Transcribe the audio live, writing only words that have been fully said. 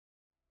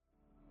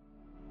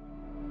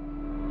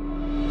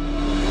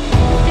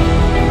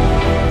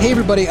Hey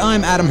everybody,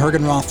 I'm Adam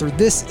Hergenrother.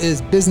 This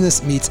is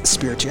Business Meets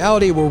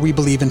Spirituality, where we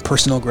believe in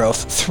personal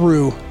growth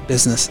through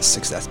business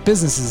success.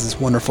 Business is this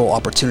wonderful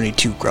opportunity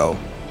to grow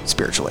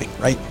spiritually,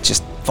 right?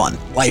 Just fun.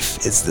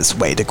 Life is this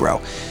way to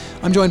grow.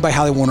 I'm joined by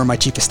Hallie Warner, my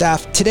chief of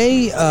staff.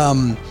 Today,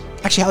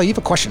 actually, Hallie, you have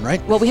a question,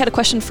 right? Well, we had a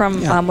question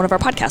from one of our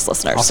podcast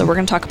listeners, Awesome. So we're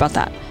going to talk about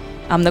that.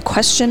 The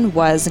question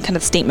was, and kind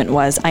of the statement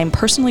was, I am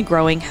personally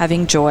growing,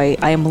 having joy.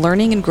 I am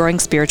learning and growing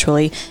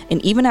spiritually,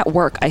 and even at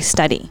work, I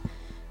study.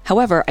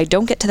 However, I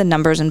don't get to the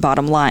numbers and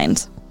bottom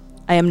lines.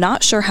 I am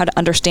not sure how to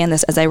understand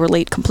this as I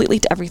relate completely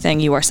to everything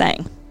you are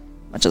saying,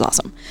 which is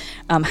awesome.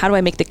 How do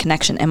I make the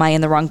connection? Am I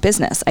in the wrong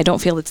business? I don't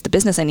feel it's the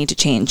business I need to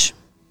change.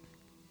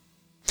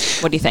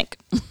 What do you think?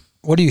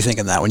 What do you think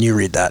of that when you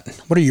read that?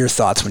 What are your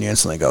thoughts when you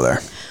instantly go there?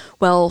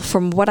 Well,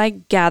 from what I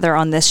gather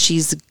on this,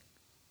 she's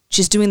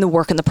doing the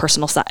work in the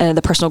personal side,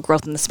 the personal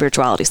growth and the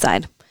spirituality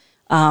side.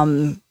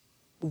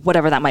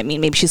 Whatever that might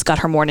mean. Maybe she's got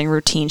her morning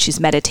routine. She's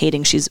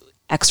meditating. She's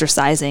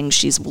exercising.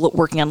 She's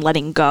working on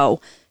letting go.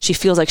 She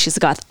feels like she's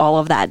got all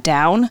of that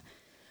down,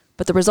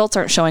 but the results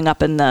aren't showing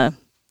up and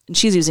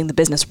she's using the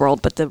business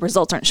world, but the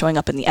results aren't showing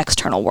up in the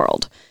external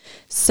world.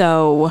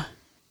 So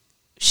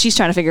she's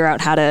trying to figure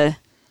out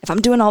if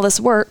I'm doing all this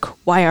work,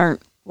 why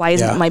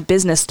isn't my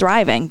business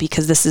thriving?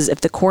 Because this is,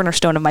 if the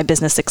cornerstone of my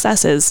business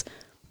success is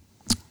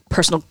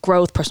personal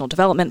growth, personal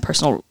development,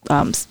 personal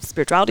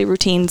spirituality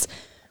routines,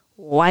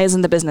 why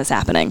isn't the business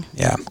happening?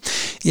 Yeah.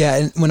 Yeah.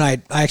 And when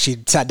I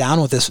actually sat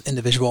down with this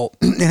individual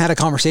and had a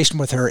conversation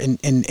with her, and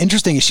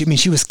interesting is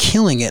she was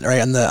killing it,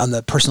 right? On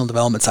the personal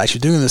development side, she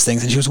was doing those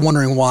things, and she was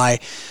wondering why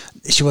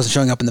she wasn't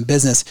showing up in the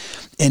business.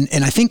 And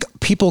I think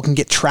people can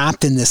get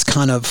trapped in this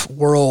kind of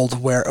world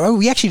where,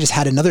 we actually just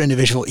had another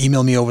individual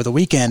email me over the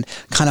weekend,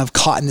 kind of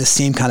caught in this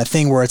same kind of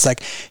thing where it's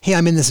like, hey,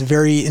 I'm in this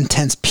very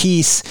intense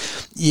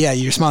piece. Yeah.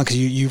 You're smiling because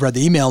you read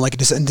the email, like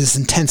this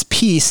intense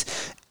piece.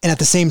 And at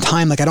the same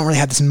time, like I don't really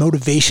have this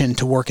motivation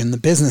to work in the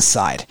business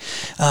side.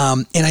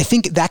 And I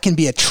think that can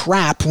be a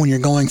trap when you're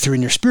going through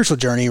in your spiritual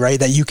journey, right?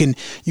 That you can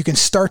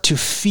start to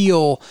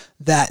feel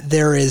that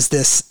there is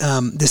this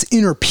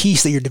inner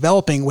peace that you're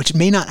developing, which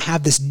may not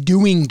have this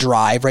doing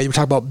drive, right? We're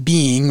talking about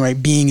being,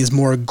 right? Being is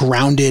more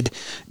grounded,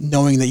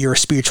 knowing that you're a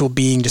spiritual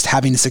being, just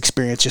having this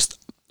experience,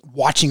 just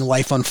watching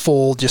life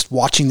unfold, just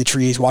watching the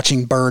trees,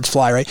 watching birds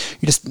fly, right?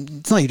 It's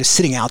not like you're just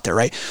sitting out there,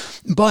 right?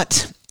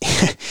 But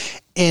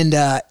and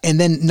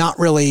then not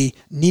really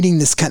needing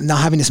this, not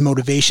having this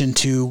motivation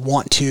to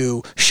want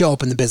to show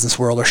up in the business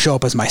world or show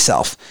up as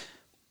myself.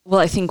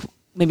 Well, I think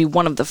maybe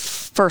one of the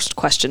first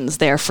questions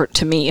there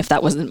to me, if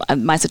that wasn't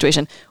my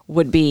situation,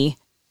 would be,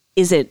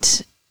 is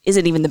it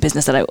even the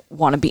business that I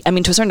want to be? I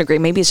mean, to a certain degree,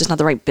 maybe it's just not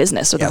the right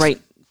business or the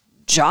right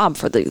job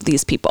for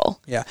these people.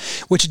 Yeah,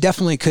 which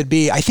definitely could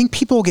be. I think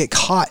people get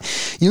caught,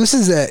 this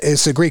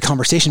is a great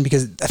conversation,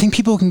 because I think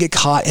people can get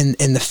caught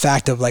in the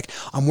fact of like,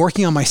 I'm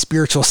working on my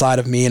spiritual side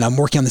of me and I'm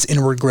working on this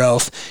inward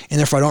growth, and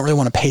therefore I don't really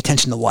want to pay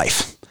attention to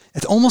life.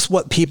 It's almost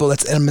what people,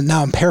 and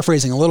now I'm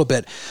paraphrasing a little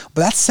bit,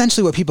 but that's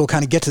essentially what people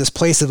kind of get to this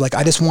place of like,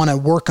 I just want to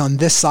work on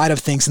this side of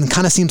things, and it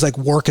kind of seems like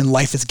work and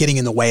life is getting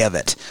in the way of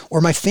it.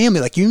 Or my family,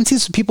 like you even see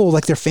some people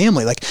like their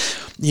family, like,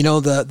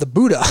 the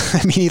Buddha,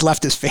 I mean, he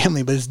left his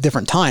family, but it's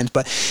different times,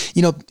 but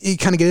he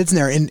kind of gets in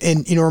there and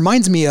it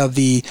reminds me of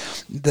the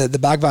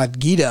Bhagavad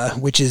Gita,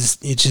 which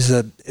is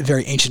a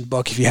very ancient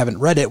book if you haven't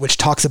read it, which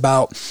talks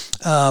about,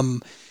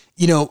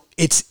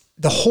 it's,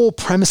 the whole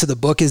premise of the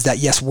book is that,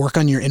 yes, work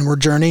on your inward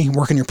journey,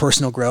 work on your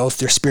personal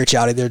growth, your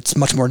spirituality. There's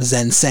much more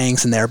Zen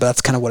sayings in there, but that's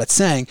kind of what it's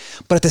saying.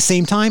 But at the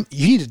same time,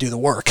 you need to do the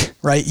work,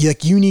 right?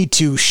 You need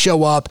to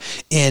show up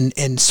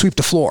and sweep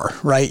the floor,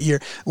 right?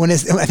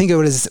 I think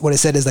what it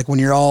said is like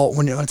when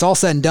it's all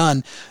said and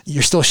done,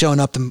 you're still showing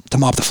up to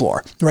mop the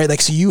floor, right?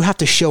 Like, so you have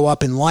to show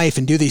up in life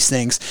and do these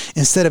things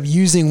instead of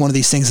using one of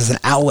these things as an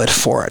outlet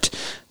for it.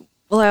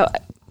 Well,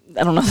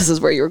 I don't know if this is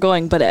where you were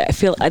going, but I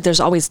feel there's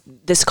always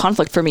this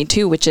conflict for me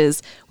too, which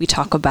is we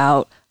talk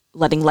about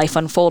letting life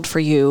unfold for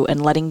you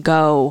and letting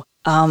go,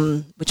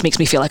 which makes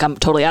me feel like I'm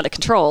totally out of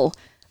control,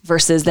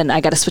 versus then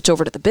I got to switch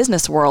over to the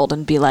business world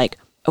and be like,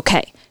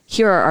 okay,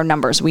 here are our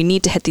numbers. We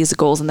need to hit these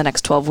goals in the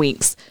next 12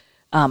 weeks.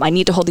 I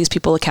need to hold these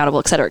people accountable,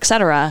 et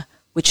cetera,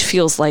 which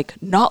feels like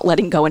not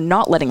letting go and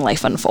not letting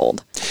life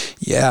unfold.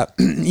 Yeah.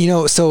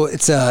 So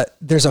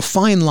there's a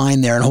fine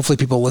line there, and hopefully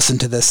people listen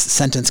to this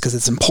sentence because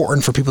it's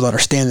important for people to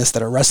understand this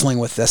that are wrestling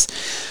with this.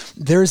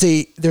 There's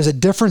a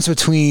difference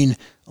between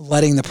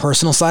letting the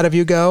personal side of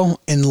you go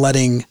and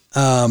letting,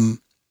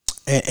 and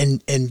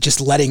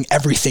just letting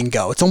everything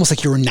go. It's almost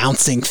like you're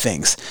renouncing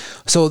things.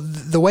 So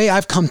the way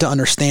I've come to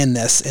understand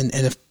this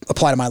and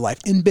apply to my life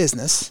in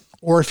business,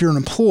 or if you're an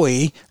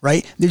employee,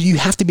 right, you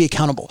have to be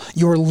accountable.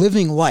 You're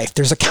living life.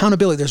 There's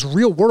accountability. There's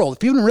real world. If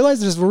people don't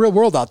realize there's a real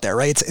world out there,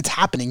 right? It's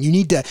happening. You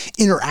need to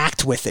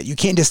interact with it. You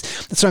can't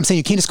that's what I'm saying.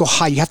 You can't just go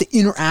hide. You have to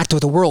interact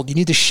with the world. You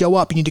need to show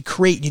up. You need to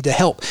create. You need to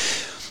help.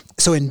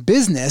 So in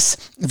business,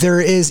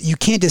 you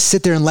can't just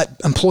sit there and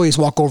let employees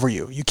walk over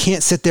you. You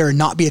can't sit there and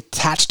not be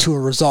attached to a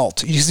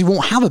result. You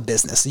won't have a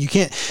business. You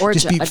can't or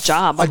just be a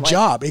job. A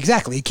job,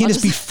 exactly. You can't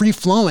just be free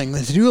flowing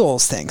to do all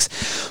those things.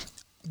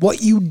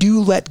 what you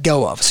do let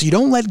go of. So you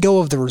don't let go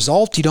of the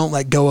result. You don't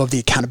let go of the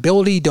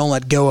accountability. You don't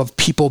let go of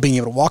people being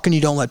able to walk in.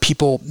 You don't let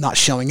people not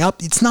showing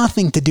up. It's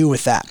nothing to do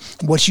with that.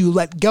 What you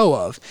let go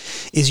of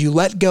is you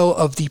let go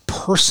of the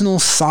personal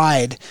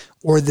side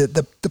or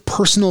the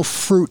personal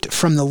fruit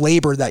from the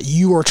labor that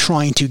you are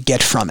trying to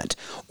get from it,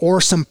 or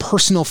some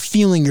personal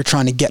feeling you're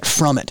trying to get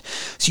from it.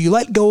 So you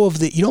let go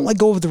of you don't let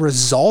go of the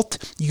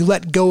result. You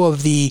let go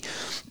of the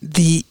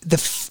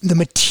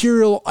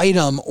material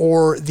item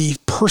or the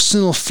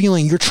personal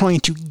feeling you're trying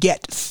to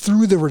get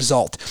through the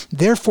result.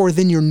 Therefore,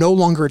 then you're no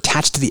longer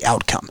attached to the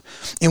outcome.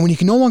 And when you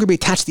can no longer be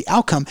attached to the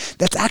outcome,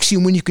 that's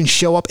actually when you can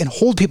show up and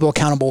hold people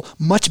accountable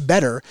much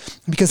better,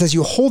 because as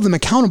you hold them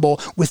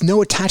accountable with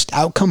no attached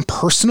outcome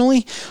personally,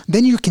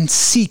 then you can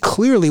see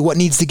clearly what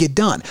needs to get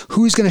done,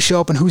 who's going to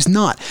show up and who's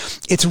not.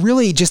 It's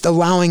really just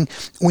allowing,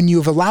 when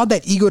you've allowed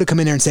that ego to come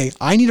in there and say,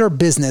 I need our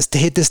business to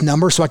hit this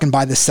number so I can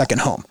buy this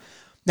second home.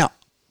 Now,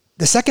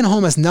 the second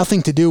home has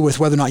nothing to do with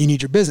whether or not you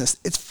need your business.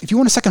 If you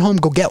want a second home,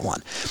 go get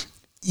one.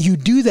 You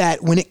do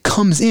that when it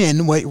comes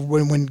in.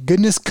 When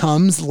goodness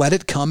comes, let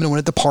it come. And when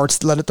it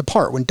departs, let it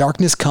depart. When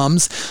darkness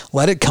comes,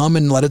 let it come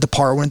and let it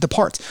depart when it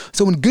departs.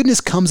 So when goodness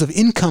comes of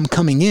income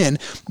coming in,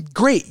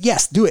 great.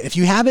 Yes, do it. If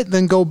you have it,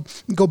 then go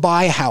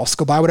buy a house,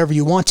 go buy whatever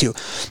you want to.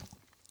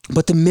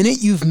 But the minute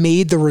you've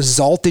made the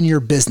result in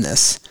your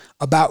business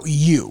about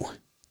you,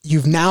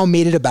 you've now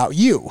made it about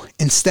you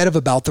instead of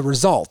about the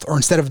result, or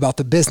instead of about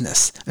the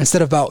business,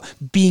 instead of about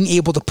being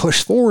able to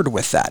push forward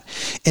with that.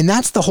 And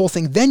that's the whole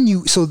thing.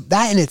 So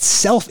that in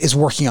itself is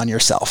working on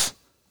yourself,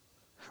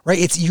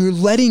 right? You're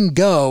letting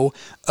go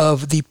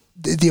of the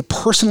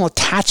personal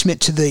attachment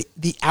to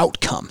the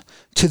outcome,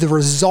 to the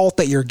result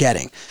that you're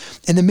getting.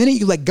 And the minute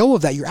you let go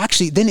of that, you're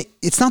actually, then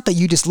it's not that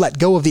you just let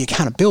go of the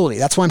accountability.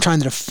 That's why I'm trying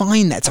to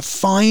define that. It's a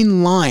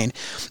fine line.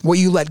 What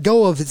you let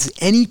go of is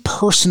any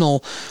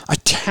personal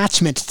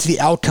attachment to the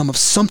outcome of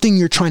something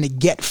you're trying to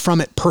get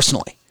from it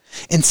personally,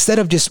 instead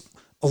of just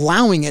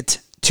allowing it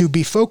to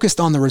be focused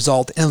on the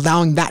result and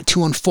allowing that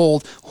to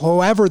unfold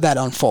however that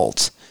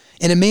unfolds.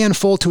 And it may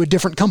unfold to a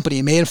different company.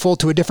 It may unfold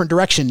to a different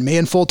direction. It may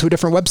unfold to a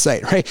different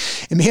website, right?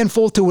 It may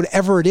unfold to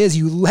whatever it is.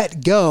 You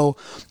let go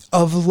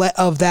of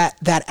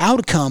that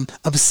outcome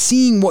of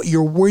seeing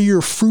where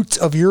your fruits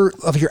of your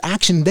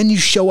action. Then you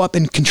show up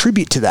and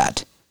contribute to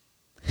that.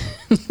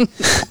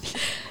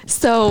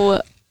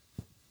 So,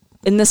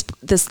 in this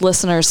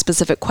listener's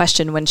specific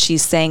question, when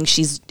she's saying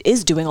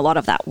is doing a lot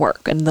of that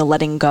work and the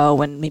letting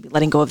go and maybe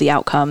letting go of the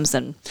outcomes,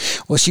 and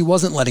well, she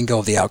wasn't letting go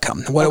of the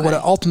outcome. What it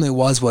ultimately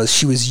was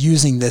she was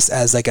using this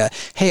as like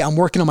hey, I'm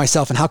working on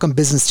myself, and how come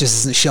business just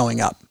isn't showing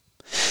up?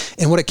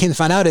 And what it came to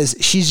find out is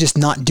she's just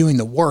not doing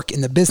the work in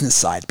the business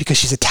side because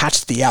she's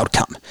attached to the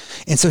outcome.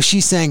 And so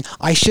she's saying,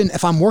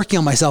 if I'm working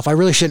on myself, I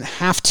really shouldn't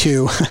have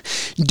to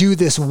do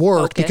this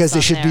work because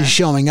it should be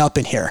showing up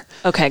in here.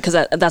 Okay,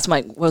 because that's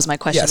my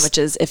question, yes. Which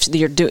is, if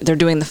they're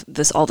doing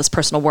all this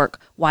personal work,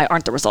 why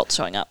aren't the results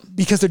showing up?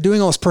 Because they're doing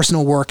all this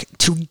personal work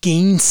to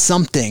gain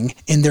something,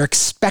 and they're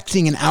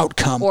expecting an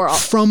outcome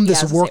from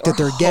this work that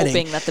they're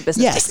getting. That the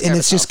business takes care of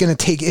itself. Just going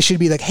to take. It should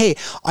be like, hey,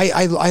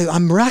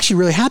 I'm actually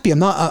really happy. I'm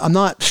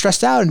not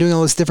stressed out and doing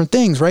all these different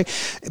things, right?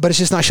 But it's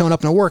just not showing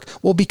up in the work.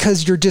 Well,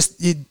 because you're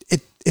just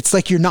it's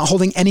like you're not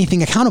holding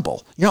anything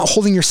accountable. You're not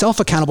holding yourself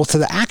accountable to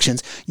the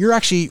actions. You're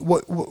actually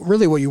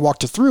what you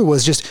walked through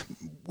was just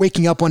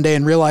waking up one day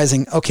and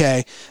realizing,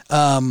 okay,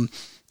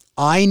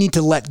 I need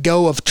to let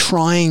go of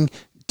trying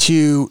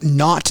to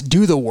not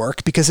do the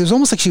work, because it was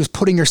almost like she was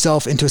putting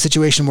herself into a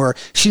situation where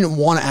she didn't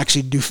want to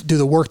actually do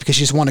the work because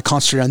she just wanted to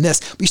concentrate on this.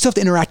 But you still have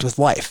to interact with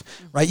life,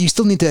 right?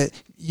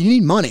 You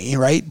need money,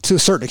 right? To a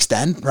certain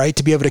extent, right?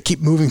 To be able to keep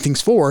moving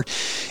things forward.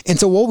 And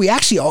so what we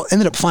actually all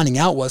ended up finding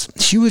out was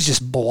she was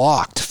just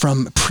blocked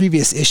from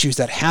previous issues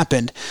that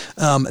happened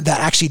that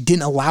actually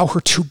didn't allow her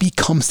to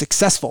become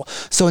successful.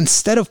 So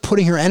instead of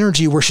putting her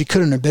energy where she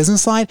could in her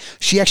business side,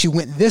 she actually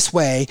went this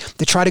way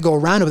to try to go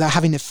around it without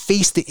having to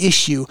face the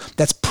issue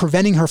that's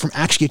preventing her from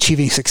actually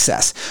achieving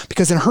success.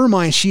 Because in her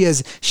mind, she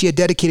had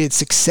dedicated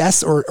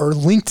success or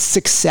linked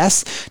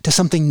success to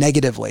something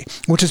negatively,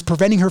 which is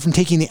preventing her from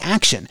taking the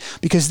action.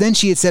 Because then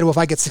she had said, well, if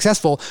I get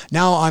successful,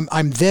 now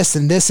I'm this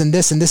and this and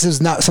this, and this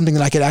is not something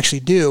that I could actually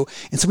do.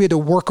 And so we had to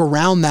work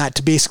around that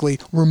to basically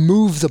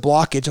remove the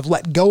blockage, of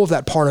let go of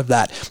that part of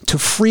that, to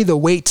free the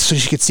weight so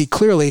she could see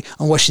clearly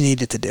on what she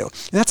needed to do.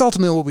 And that's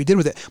ultimately what we did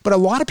with it. But a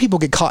lot of people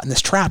get caught in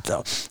this trap,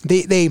 though.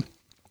 They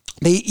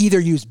either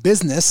use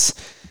business.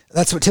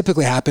 That's what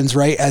typically happens,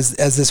 right? As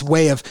this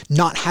way of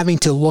not having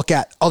to look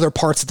at other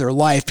parts of their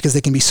life because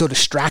they can be so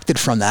distracted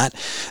from that.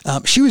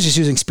 She was just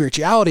using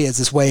spirituality as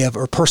this way of,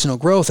 or personal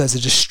growth as a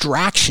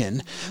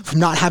distraction from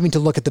not having to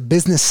look at the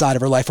business side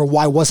of her life, or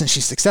why wasn't she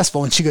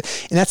successful? And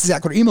that's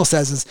exactly what her email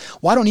says is,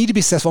 well, I don't need to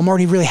be successful. I'm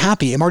already really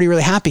happy. I'm already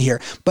really happy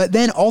here. But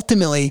then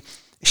ultimately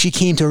she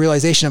came to a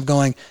realization of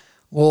going,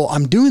 well,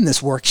 I'm doing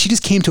this work. She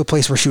just came to a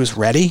place where she was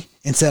ready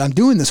and said, I'm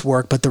doing this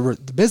work, but the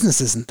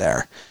business isn't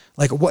there.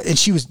 Like what? And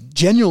she was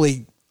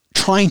genuinely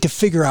trying to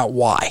figure out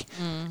why.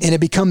 And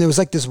there was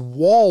like this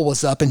wall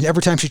was up, and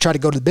every time she tried to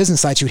go to the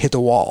business side, she would hit the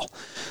wall.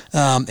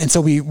 And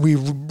so we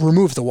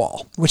removed the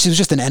wall, which is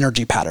just an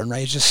energy pattern,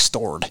 right? It's just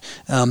stored.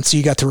 So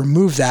you got to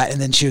remove that,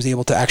 and then she was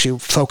able to actually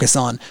focus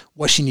on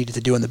what she needed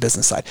to do on the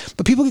business side.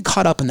 But people get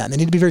caught up in that, and they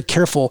need to be very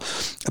careful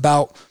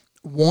about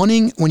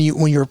wanting, when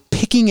you're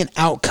picking an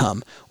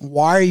outcome,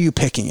 why are you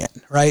picking it,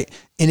 right?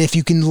 And if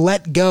you can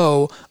let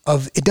go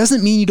of, it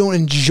doesn't mean you don't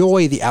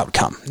enjoy the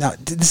outcome. Now,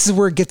 this is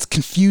where it gets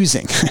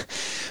confusing.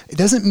 It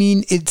doesn't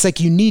mean, it's like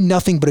you need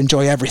nothing but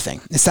enjoy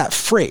everything. It's that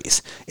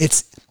phrase.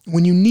 It's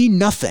when you need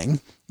nothing,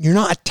 you're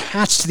not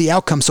attached to the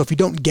outcome. So if you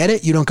don't get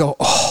it, you don't go,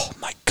 oh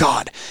my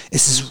God,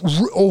 this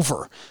is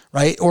over,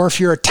 right? Or if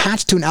you're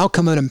attached to an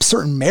outcome in a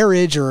certain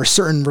marriage or a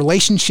certain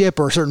relationship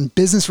or a certain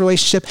business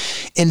relationship,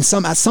 and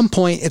at some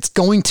point it's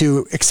going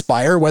to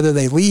expire, whether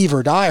they leave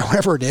or die or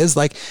whatever it is,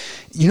 like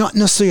you're not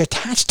necessarily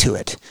attached to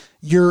it.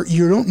 You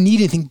don't need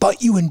anything,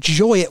 but you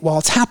enjoy it while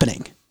it's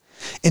happening.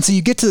 And so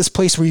you get to this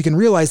place where you can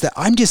realize that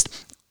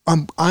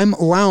I'm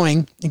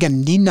allowing,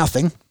 again, need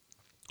nothing,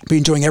 but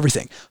enjoying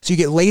everything. So you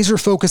get laser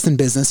focused in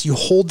business, you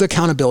hold the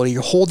accountability, you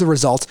hold the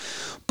results,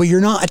 but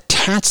you're not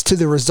attached to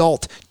the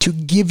result to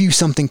give you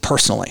something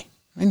personally.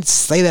 I didn't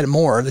say that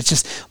more.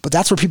 But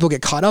that's where people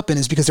get caught up in,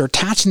 is because they're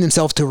attaching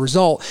themselves to a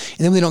result, and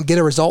then when they don't get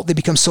a result, they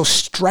become so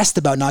stressed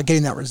about not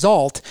getting that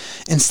result,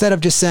 instead of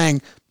just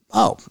saying,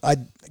 oh, I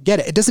get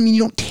it. It doesn't mean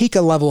you don't take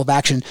a level of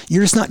action.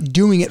 You're just not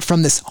doing it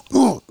from this,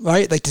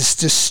 right? Like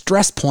this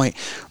stress point.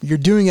 You're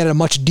doing it at a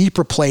much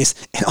deeper place.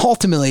 And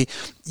ultimately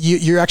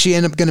you're actually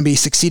end up going to be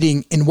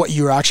succeeding in what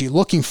you're actually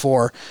looking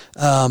for.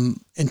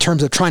 In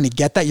terms of trying to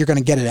get that, you're going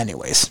to get it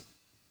anyways,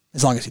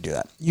 as long as you do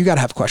that. You got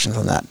to have questions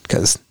on that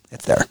because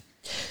it's there.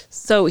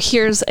 So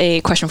here's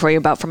a question for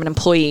you from an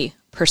employee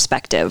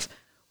perspective.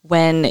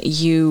 When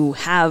you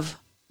have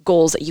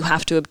goals that you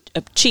have to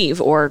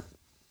achieve, or,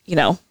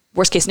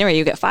 worst case scenario,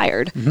 you get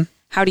fired.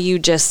 How do you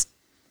just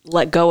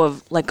let go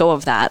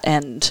of that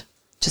and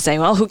just say,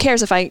 well, who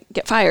cares if I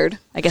get fired?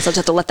 I guess I'll just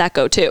have to let that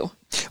go too.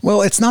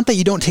 Well, it's not that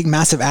you don't take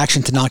massive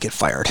action to not get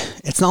fired.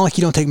 It's not like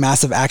you don't take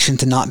massive action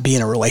to not be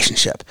in a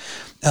relationship.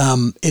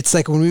 It's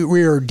like when we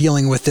were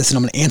dealing with this, and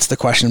I'm going to answer the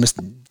question, I'm just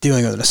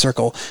doing it in a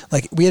circle.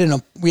 Like we had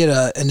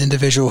an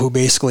individual who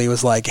basically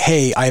was like,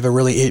 hey, I have a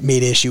really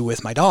made issue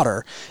with my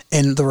daughter.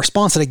 And the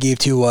response that I gave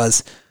to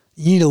was,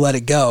 you need to let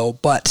it go,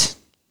 but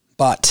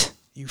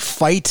you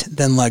fight,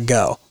 then let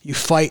go. You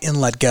fight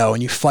and let go,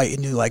 and you fight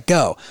and you let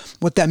go.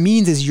 What that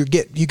means is you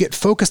get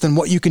focused on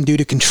what you can do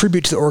to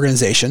contribute to the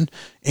organization,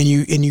 and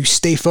you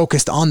stay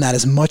focused on that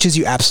as much as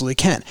you absolutely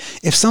can.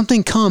 If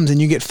something comes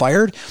and you get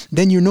fired,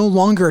 then you're no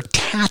longer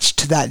attached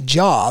to that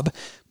job.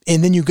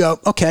 And then you go,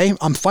 okay,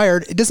 I'm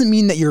fired. It doesn't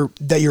mean that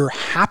you're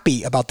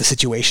happy about the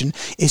situation.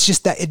 It's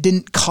just that it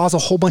didn't cause a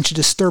whole bunch of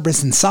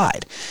disturbance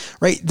inside,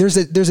 right? There's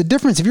a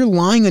difference. If you're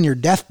lying on your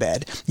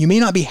deathbed, you may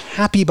not be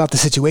happy about the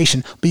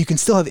situation, but you can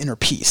still have inner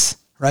peace,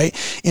 right?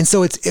 And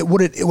so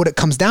what it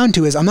comes down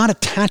to is, I'm not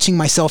attaching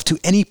myself to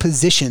any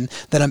position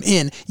that I'm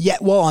in,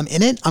 yet while I'm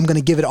in it, I'm going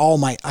to give it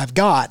all I've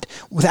got,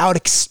 without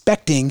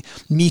expecting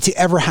me to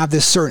ever have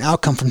this certain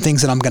outcome from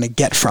things that I'm going to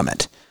get from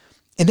it.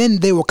 And then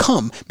they will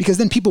come, because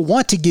then people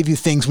want to give you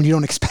things when you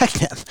don't expect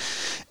them.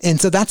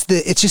 And so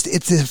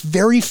it's a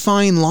very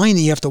fine line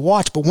that you have to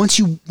watch. But once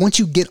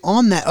you get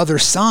on that other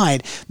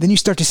side, then you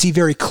start to see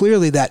very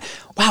clearly that,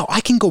 wow,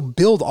 I can go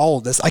build all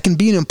of this. I can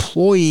be an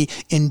employee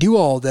and do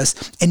all of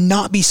this and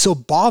not be so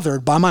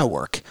bothered by my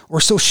work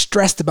or so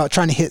stressed about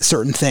trying to hit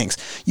certain things.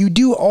 You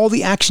do all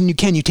the action you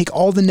can. You take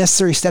all the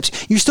necessary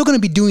steps. You're still going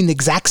to be doing the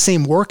exact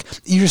same work.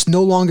 You're just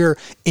no longer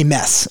a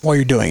mess while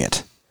you're doing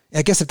it.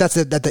 I guess if that's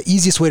the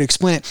easiest way to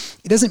explain it,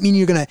 it doesn't mean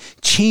you're going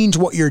to change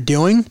what you're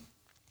doing.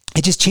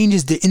 It just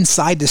changes the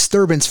inside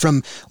disturbance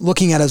from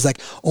looking at it as like,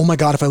 oh my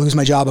God, if I lose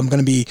my job, it's not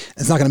going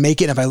to make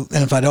it. And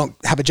if I don't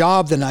have a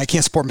job, then I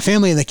can't support my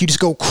family. And like, you just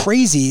go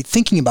crazy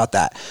thinking about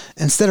that,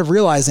 instead of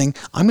realizing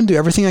I'm going to do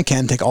everything I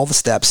can, take all the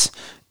steps,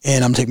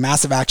 and I'm going to take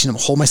massive action. I'm going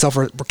to hold myself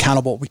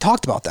accountable. We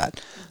talked about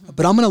that,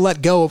 but I'm going to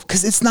let go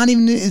because it's not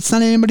in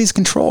anybody's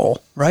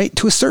control, right?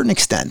 To a certain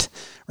extent.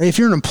 Right? If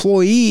you're an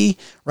employee,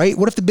 right?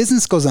 What if the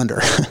business goes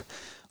under?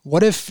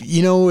 What if,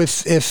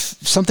 if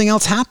something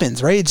else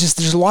happens, right? It's just,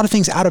 there's a lot of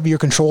things out of your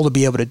control to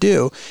be able to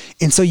do.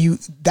 And so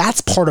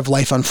that's part of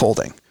life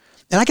unfolding.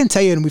 And I can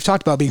tell you, and we've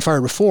talked about being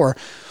fired before,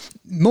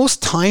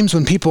 most times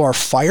when people are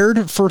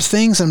fired for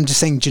things, I'm just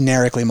saying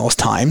generically most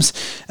times,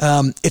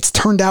 it's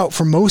turned out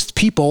for most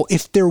people,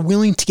 if they're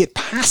willing to get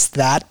past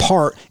that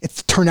part,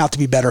 it's turned out to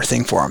be a better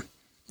thing for them,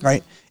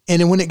 right? And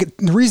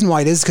the reason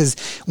why it is because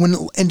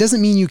it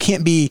doesn't mean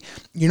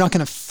you're not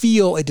going to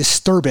feel a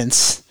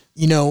disturbance,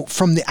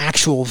 from the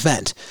actual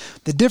event.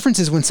 The difference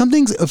is when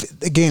something's,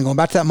 again, going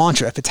back to that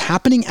mantra, if it's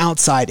happening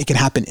outside, it can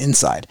happen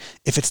inside.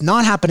 If it's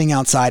not happening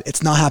outside,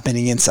 it's not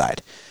happening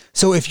inside.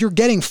 So if you're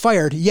getting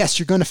fired, yes,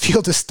 you're going to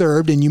feel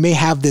disturbed and you may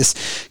have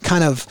this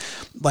kind of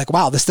like,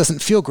 wow, this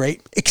doesn't feel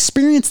great.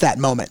 Experience that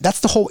moment. That's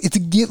the whole,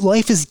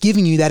 life is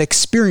giving you that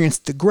experience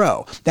to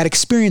grow. That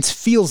experience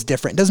feels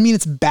different. It doesn't mean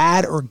it's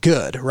bad or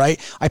good, right?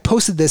 I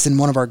posted this in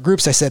one of our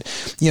groups. I said,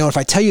 if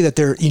I tell you that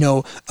their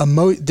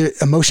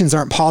emotions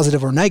aren't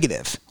positive or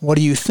negative, what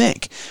do you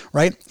think,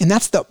 right? And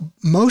that's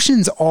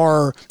emotions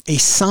are a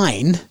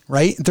sign,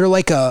 right? They're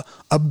like a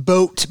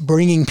boat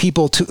bringing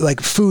people to like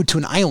food to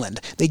an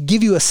island. They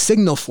give you a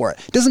signal for it.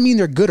 It doesn't mean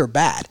they're good or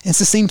bad. It's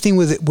the same thing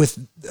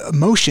with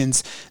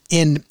emotions.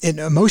 And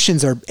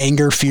emotions are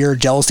anger, fear,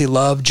 jealousy,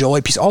 love,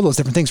 joy, peace, all those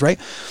different things, right?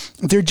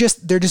 They're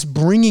just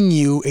bringing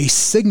you a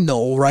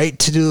signal, right,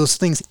 to do those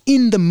things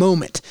in the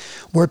moment.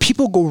 Where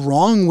people go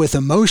wrong with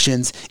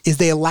emotions is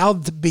they allow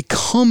it to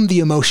become the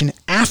emotion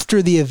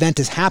after the event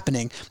is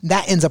happening.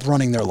 That ends up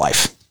running their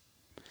life.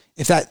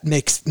 If that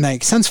makes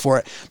sense for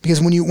it,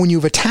 because when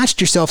you've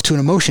attached yourself to an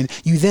emotion,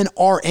 you then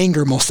are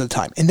anger most of the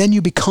time, and then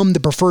you become the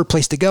preferred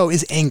place to go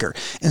is anger,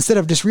 instead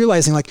of just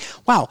realizing like,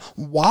 wow,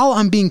 while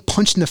I'm being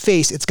punched in the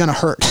face, it's gonna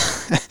hurt.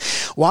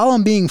 While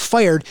I'm being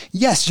fired,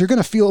 yes, you're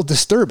gonna feel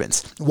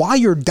disturbance. While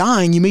you're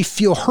dying, you may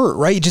feel hurt,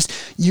 right?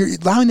 You're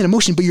allowing that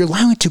emotion, but you're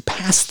allowing it to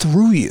pass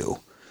through you,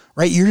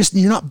 right?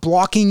 You're not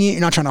blocking it.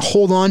 You're not trying to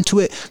hold on to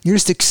it. You're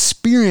just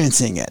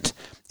experiencing it,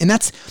 and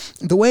that's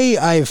the way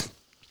I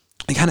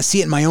kind of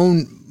see it in my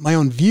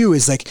own view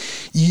is like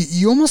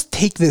you almost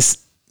take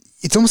this,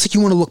 it's almost like you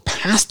want to look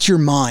past your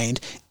mind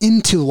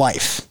into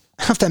life.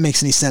 I don't know if that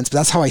makes any sense, but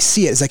that's how I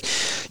see it. It's like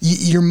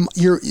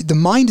the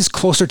mind is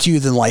closer to you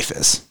than life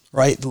is,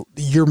 right?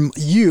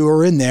 You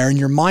are in there and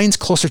your mind's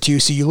closer to you.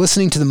 So you're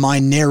listening to the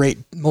mind narrate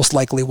most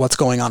likely what's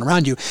going on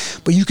around you,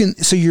 but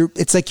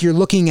it's like you're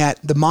looking at,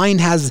 the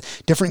mind has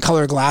different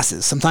color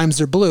glasses. Sometimes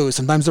they're blue,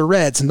 sometimes they're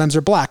red, sometimes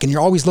they're black. And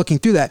you're always looking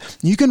through that.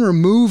 You can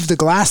remove the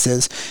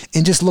glasses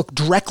and just look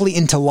directly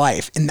into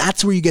life. And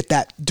that's where you get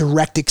that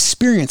direct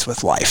experience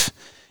with life.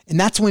 And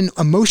that's when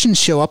emotions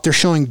show up. They're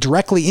showing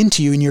directly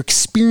into you and you're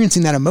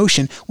experiencing that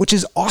emotion, which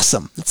is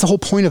awesome. That's the whole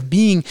point of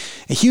being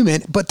a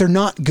human, but they're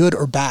not good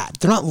or bad.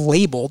 They're not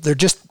labeled. They're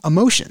just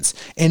emotions.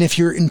 And if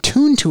you're in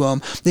tune to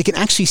them, they can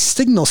actually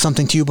signal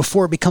something to you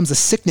before it becomes a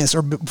sickness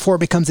or before it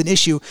becomes an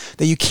issue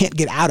that you can't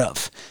get out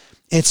of.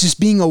 And it's just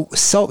being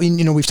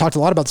we've talked a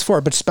lot about this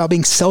before, but it's about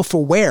being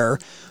self-aware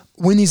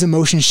when these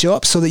emotions show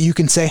up so that you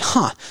can say,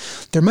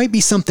 there might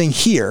be something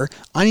here.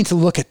 I need to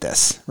look at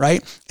this,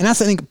 right? And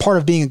that's, I think, part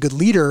of being a good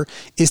leader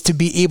is to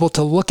be able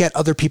to look at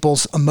other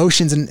people's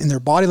emotions and their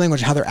body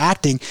language and how they're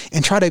acting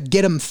and try to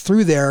get them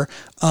through there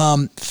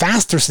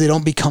faster so they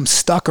don't become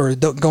stuck or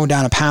going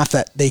down a path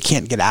that they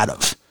can't get out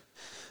of.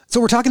 So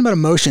we're talking about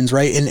emotions,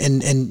 right?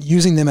 And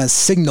using them as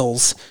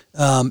signals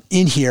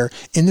in here.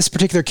 In this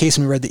particular case,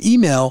 when we read the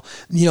email,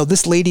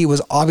 this lady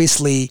was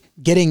obviously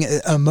getting an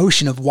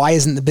emotion of why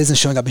isn't the business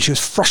showing up? And she was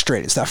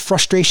frustrated. So that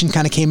frustration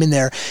kind of came in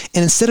there.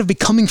 And instead of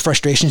becoming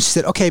frustration, she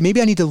said, okay,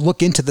 maybe I need to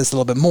look into this a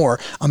little bit more.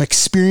 I'm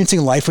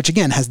experiencing life, which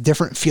again has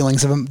different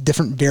feelings of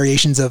different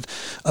variations of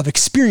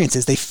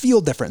experiences. They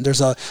feel different.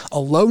 There's a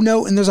low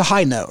note and there's a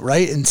high note,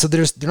 right? And so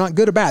they're not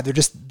good or bad. They're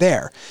just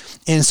there.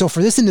 And so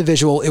for this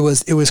individual, it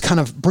was kind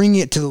of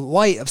bringing it to the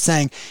light of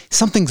saying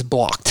something's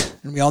blocked.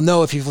 And we all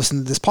know, if you've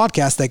listened to this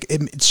podcast, like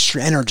it's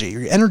your energy.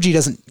 Your energy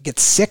doesn't get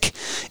sick.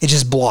 It's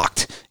just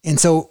blocked. And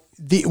so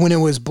when it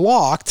was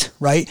blocked,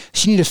 right,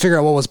 she needed to figure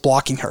out what was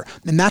blocking her.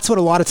 And that's what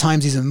a lot of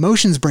times these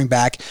emotions bring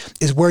back,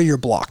 is where you're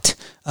blocked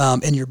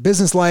in your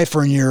business life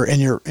or in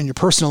your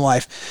personal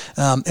life.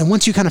 And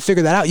once you kind of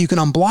figure that out, you can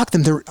unblock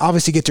them to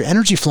obviously get your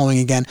energy flowing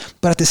again.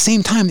 But at the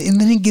same time,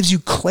 and then it gives you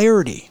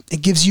clarity.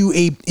 It gives you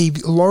a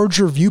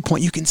larger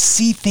viewpoint. You can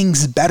see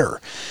things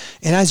better.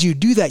 And as you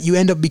do that, you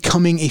end up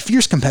becoming a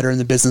fierce competitor in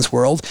the business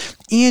world.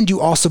 And you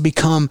also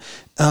become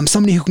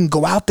somebody who can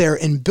go out there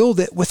and build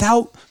it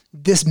without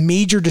this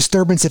major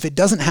disturbance. If it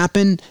doesn't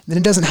happen, then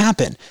it doesn't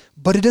happen.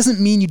 But it doesn't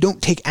mean you don't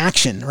take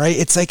action, right?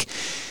 It's like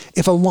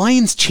if a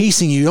lion's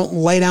chasing you, you don't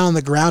lay down on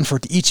the ground for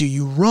it to eat you,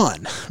 you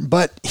run.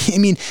 But I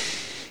mean,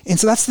 and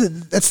so that's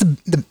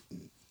the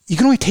you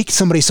can only take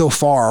somebody so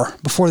far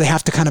before they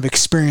have to kind of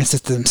experience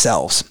it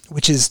themselves,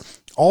 which is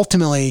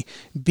ultimately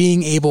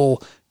being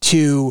able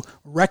to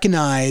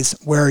recognize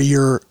where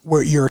you're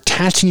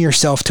attaching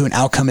yourself to an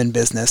outcome in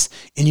business,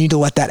 and you need to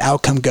let that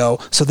outcome go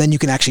so then you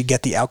can actually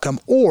get the outcome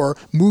or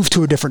move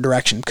to a different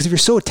direction. Because if you're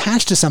so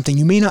attached to something,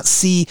 you may not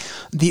see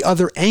the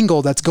other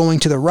angle that's going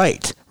to the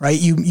right?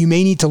 You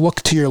may need to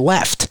look to your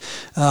left.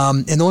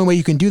 And the only way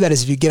you can do that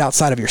is if you get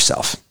outside of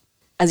yourself.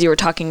 As you were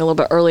talking a little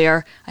bit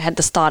earlier, I had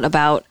this thought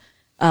about,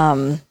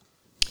 okay,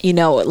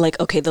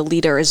 the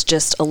leader is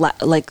just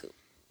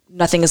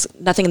nothing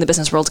in the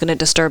business world is going to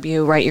disturb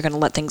you, right? You're going to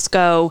let things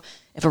go.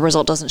 If a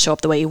result doesn't show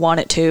up the way you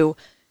want it to,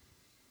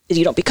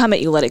 you don't become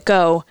it, you let it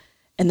go.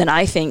 And then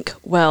I think,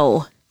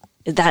 well,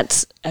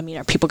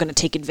 are people going to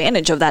take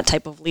advantage of that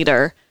type of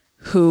leader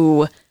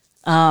who,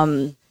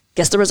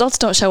 guess the results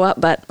don't show up,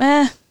 but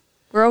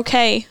we're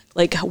okay.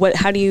 Like,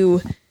 how do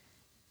you,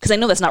 because I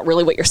know that's not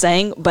really what you're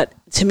saying, but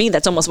to me,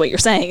 that's almost what you're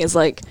saying is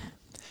like,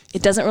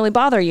 it doesn't really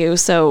bother you.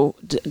 So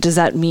does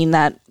that mean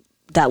that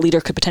that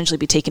leader could potentially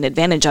be taken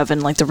advantage of,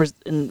 and like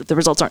the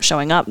results aren't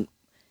showing up?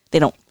 They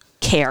don't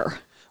care.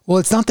 Well,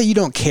 it's not that you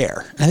don't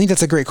care. I think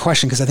that's a great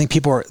question, because I think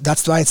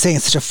that's why I'd say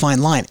it's such a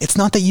fine line. It's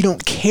not that you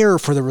don't care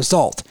for the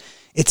result.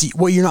 It's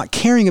what you're not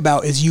caring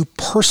about is you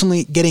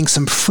personally getting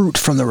some fruit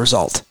from the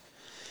result.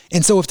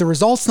 And so if the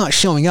result's not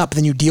showing up,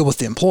 then you deal with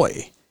the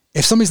employee.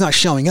 If somebody's not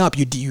showing up,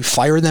 you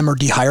fire them or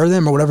dehire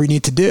them or whatever you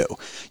need to do.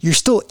 You're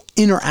still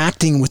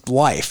interacting with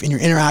life, and you're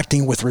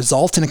interacting with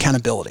results and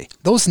accountability.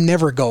 Those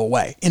never go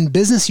away. In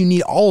business, you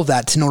need all of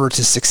that in order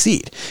to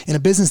succeed. And a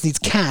business needs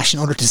cash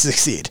in order to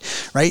succeed,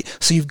 right?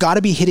 So you've got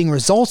to be hitting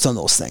results on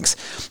those things.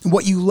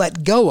 What you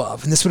let go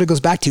of, and this is what it goes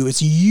back to,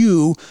 is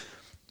you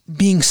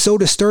being so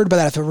disturbed by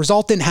that. If a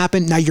result didn't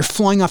happen, now you're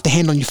flying off the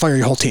handle and you fire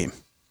your whole team.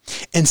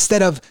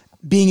 Instead of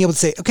being able to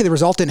say, okay, the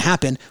result didn't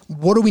happen.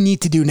 What do we need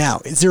to do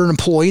now? Is there an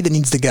employee that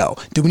needs to go?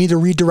 Do we need to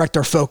redirect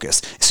our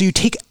focus? So you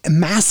take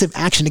massive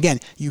action. Again,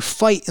 you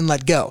fight and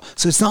let go.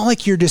 So it's not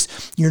like you're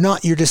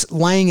just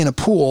lying in a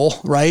pool,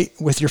 right,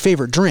 with your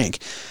favorite drink.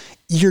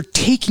 You're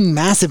taking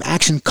massive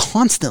action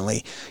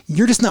constantly.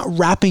 You're just not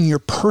wrapping your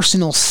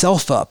personal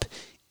self up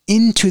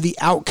into the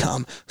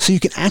outcome so you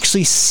can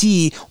actually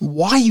see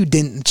why you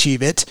didn't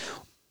achieve it,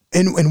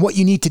 and what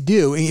you need to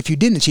do if you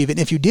didn't achieve it. And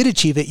if you did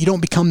achieve it, you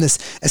don't become this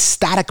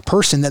ecstatic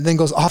person that then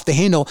goes off the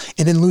handle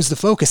and then lose the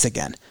focus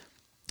again.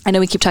 I know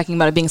we keep talking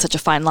about it being such a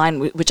fine line,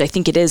 which I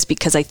think it is,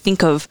 because I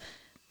think of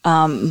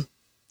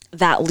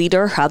that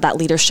leader, how that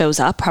leader shows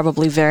up,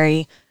 probably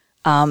very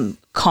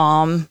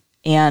calm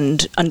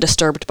and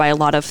undisturbed by a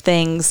lot of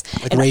things.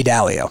 Like Ray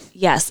Dalio.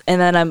 Yes.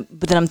 And then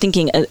I'm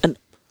thinking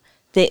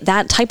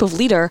that type of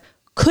leader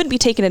could be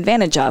taken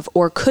advantage of,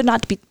 or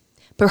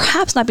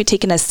perhaps not be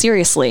taken as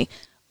seriously,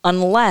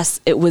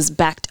 unless it was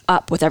backed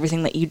up with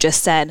everything that you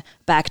just said,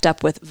 backed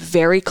up with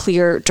very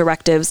clear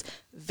directives,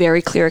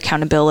 very clear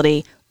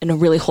accountability,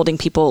 and really holding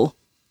people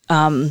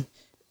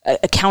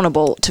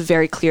accountable to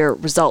very clear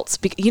results.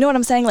 You know what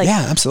I'm saying? Like,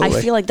 yeah, absolutely.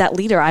 I feel like that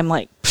leader, I'm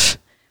like,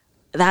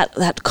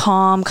 that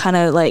calm, kind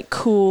of like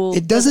cool,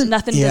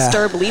 nothing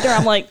disturbed leader.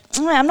 I'm like,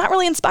 I'm not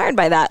really inspired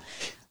by that.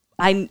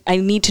 I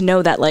need to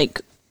know that, like,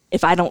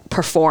 if I don't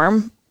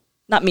perform,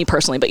 not me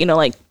personally, but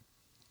like,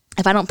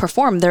 if I don't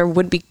perform, there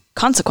would be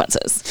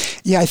consequences.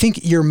 Yeah, I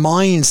think your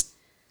mind's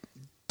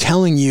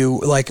telling you,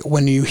 like,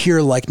 when you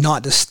hear like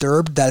not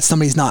disturbed, that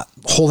somebody's not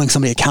holding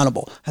somebody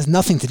accountable. It has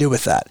nothing to do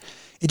with that.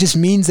 It just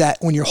means that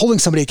when you're holding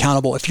somebody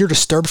accountable, if you're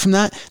disturbed from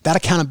that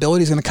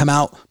accountability is going to come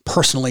out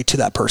personally to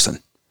that person.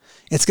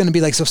 It's going to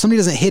be like, so if somebody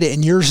doesn't hit it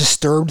and you're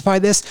disturbed by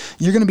this,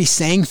 you're going to be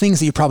saying things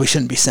that you probably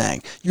shouldn't be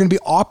saying. You're going to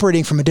be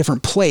operating from a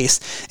different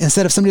place.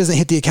 Instead of somebody doesn't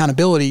hit the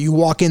accountability, you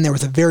walk in there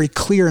with a very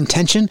clear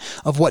intention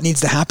of what needs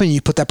to happen.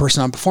 You put that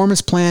person on a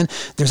performance plan.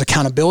 There's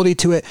accountability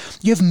to it.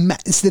 So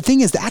the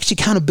thing is, the actual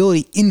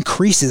accountability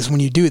increases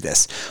when you do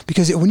this,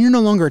 because when you're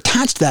no longer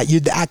attached to that,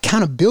 the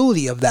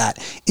accountability of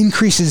that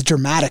increases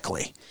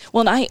dramatically.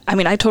 Well, and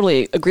I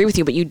totally agree with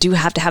you, but you do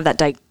have to have that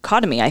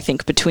dichotomy, I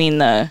think, between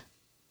the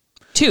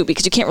two,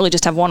 because you can't really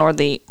just have one or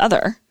the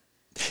other.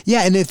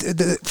 Yeah, and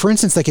for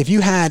instance, like if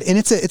you had, and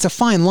it's a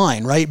fine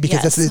line, right?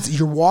 Because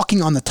you're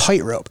walking on the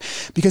tightrope.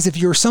 Because if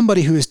you're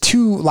somebody who is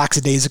too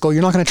lackadaisical,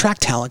 you're not going to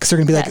attract talent, because they're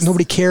going to be like,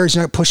 nobody cares,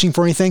 you're not pushing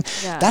for anything.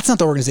 Yeah. That's not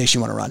the organization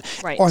you want to run.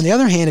 Right. Or on the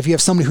other hand, if you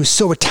have somebody who's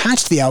so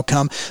attached to the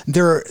outcome,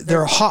 they're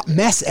a hot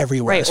mess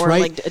everywhere, right? Or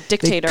like a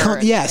dictator.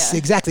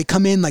 Exactly.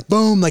 Come in like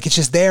boom, like it's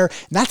just there.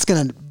 And that's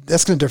going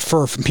to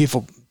defer from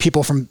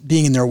people from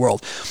being in their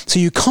world. So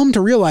you come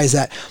to realize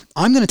that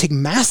I'm going to take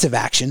massive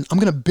action. I'm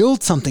going to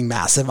build something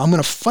massive. I'm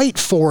going to fight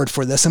forward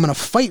for this. I'm going to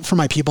fight for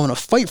my people. I'm going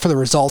to fight for the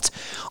results.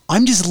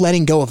 I'm just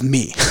letting go of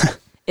me.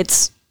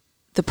 It's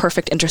the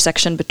perfect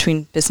intersection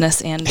between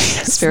business and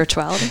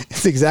spirituality.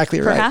 That's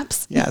exactly right.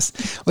 Perhaps.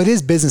 Yes. Well, it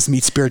is business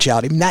meets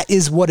spirituality. I mean, that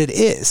is what it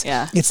is.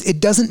 Yeah. It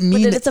doesn't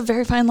mean but it's a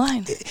very fine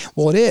line.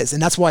 Well, it is.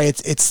 And that's why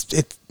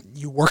it's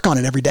you work on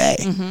it every day,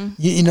 and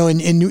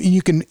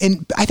you can,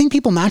 and I think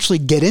people naturally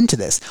get into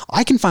this.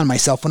 I can find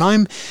myself when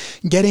I'm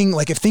getting,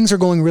 like, if things are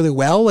going really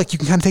well, like you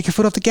can kind of take your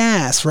foot off the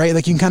gas, right?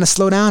 Like you can kind of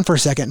slow down for a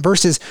second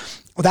versus,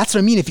 well, that's what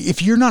I mean.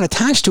 If you're not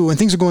attached to it when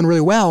things are going really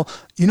well,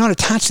 you're not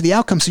attached to the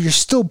outcome. So you're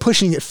still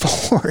pushing it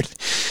forward.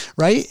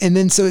 Right. And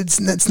then, so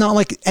it's not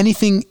like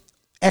anything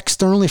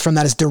externally from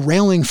that is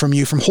derailing from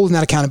you from holding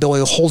that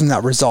accountability, holding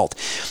that result.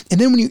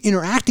 And then when you're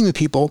interacting with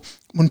people,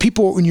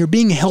 when you're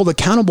being held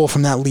accountable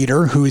from that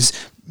leader who's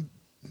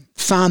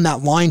found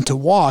that line to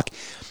walk,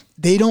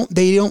 they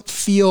don't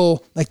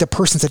feel like the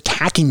person's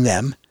attacking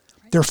them.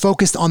 They're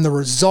focused on the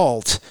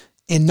result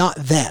and not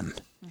them.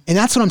 And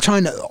that's what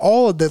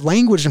all of the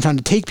language I'm trying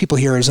to take people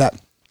here is that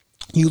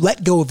you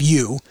let go of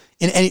you.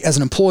 As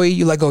an employee,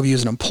 you let go of you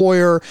as an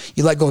employer,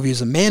 you let go of you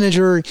as a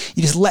manager,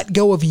 you just let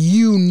go of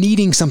you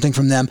needing something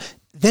from them,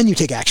 then you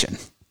take action.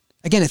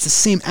 Again, it's the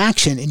same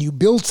action, and you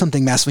build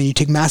something massive and you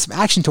take massive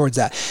action towards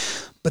that.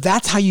 But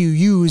that's how you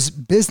use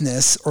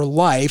business or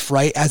life,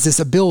 right, as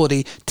this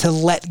ability to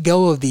let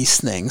go of these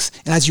things.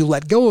 And as you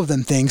let go of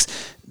them things,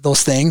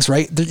 those things,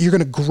 right? You're going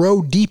to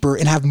grow deeper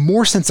and have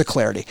more sense of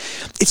clarity.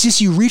 It's just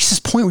you reach this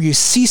point where you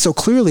see so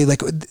clearly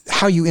like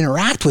how you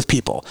interact with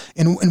people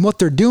and what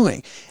they're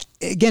doing.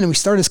 Again, we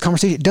started this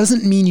conversation. It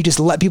doesn't mean you just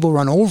let people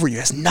run over you.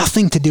 It has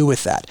nothing to do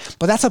with that.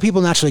 But that's how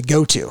people naturally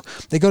go to.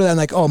 They go to that and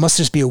like, oh, it must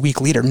just be a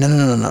weak leader.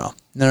 No.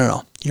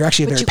 You're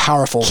actually a very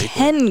powerful leader.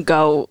 Can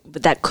go,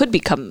 but that could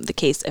become the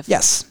case if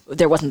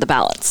there wasn't the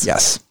balance.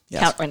 Yes.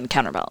 And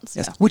counterbalance.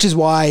 Yes. Yeah. Which is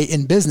why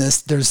in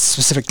business, there's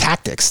specific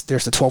tactics.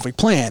 There's the 12-week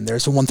plan.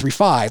 There's the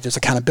 1-3-5. There's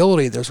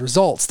accountability. There's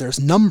results. There's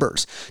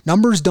numbers.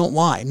 Numbers don't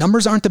lie.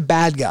 Numbers aren't the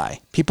bad guy.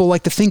 People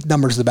like to think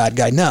numbers are the bad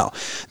guy. No.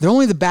 They're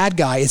only the bad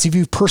guy is if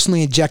you've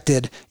personally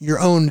injected your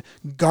own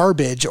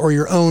garbage or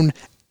your own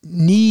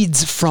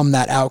needs from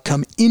that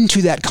outcome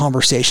into that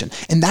conversation.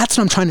 And that's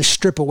what I'm trying to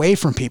strip away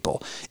from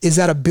people is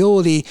that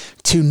ability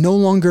to no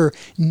longer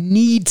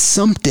need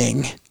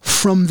something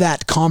from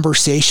that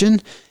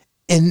conversation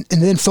and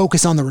then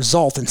focus on the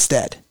result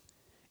instead.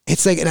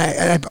 It's like, and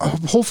I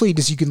hopefully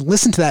just you can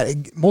listen to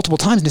that multiple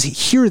times and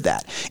just hear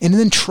that, and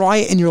then try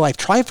it in your life.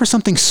 Try it for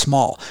something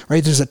small,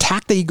 right? There's a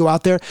tack that you go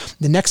out there.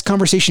 The next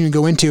conversation you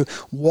go into,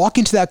 walk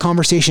into that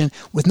conversation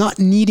with not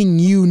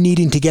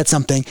needing to get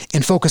something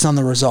and focus on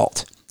the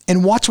result.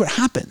 And watch what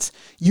happens.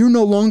 You're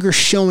no longer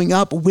showing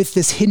up with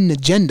this hidden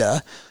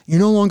agenda. You're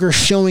no longer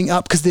showing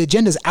up because the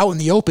agenda is out in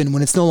the open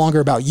when it's no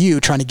longer about you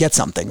trying to get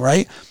something,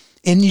 right?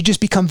 And you just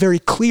become very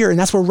clear. And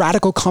that's where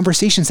radical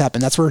conversations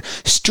happen. That's where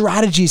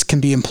strategies can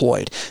be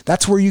employed.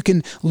 That's where you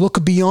can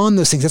look beyond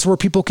those things. That's where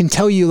people can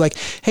tell you like,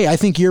 hey, I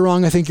think you're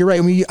wrong. I think you're right.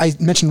 And I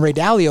mentioned Ray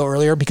Dalio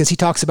earlier because he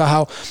talks about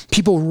how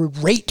people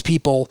rate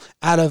people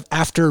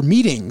after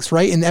meetings,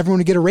 right? And everyone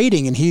would get a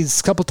rating. And a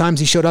couple times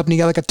he showed up and he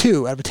got like a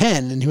 2 out of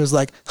 10. And he was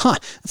like,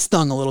 that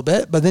stung a little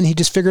bit. But then he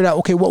just figured out,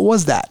 okay, what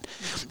was that?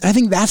 And I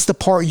think that's the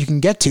part you can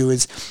get to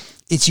is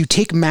you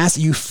take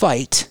you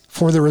fight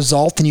for the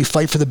result and you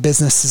fight for the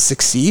business to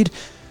succeed,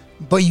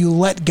 but you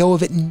let go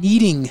of it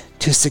needing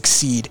to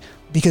succeed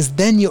because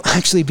then you'll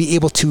actually be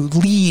able to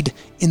lead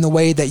in the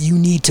way that you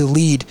need to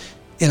lead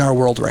in our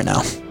world right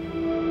now.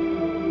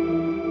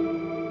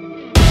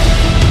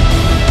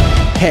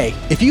 Hey,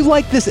 if you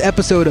like this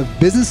episode of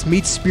Business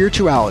Meets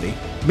Spirituality,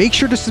 make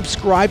sure to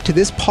subscribe to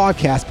this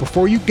podcast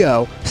before you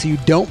go so you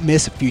don't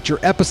miss future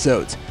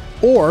episodes.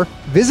 Or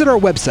visit our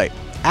website,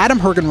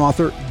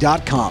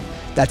 adamhergenrother.com.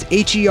 That's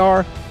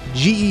HERGENROTHER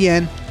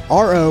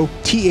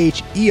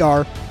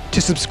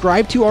to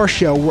subscribe to our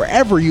show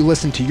wherever you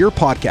listen to your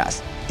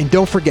podcast. And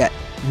don't forget,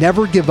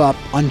 never give up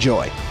on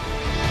joy.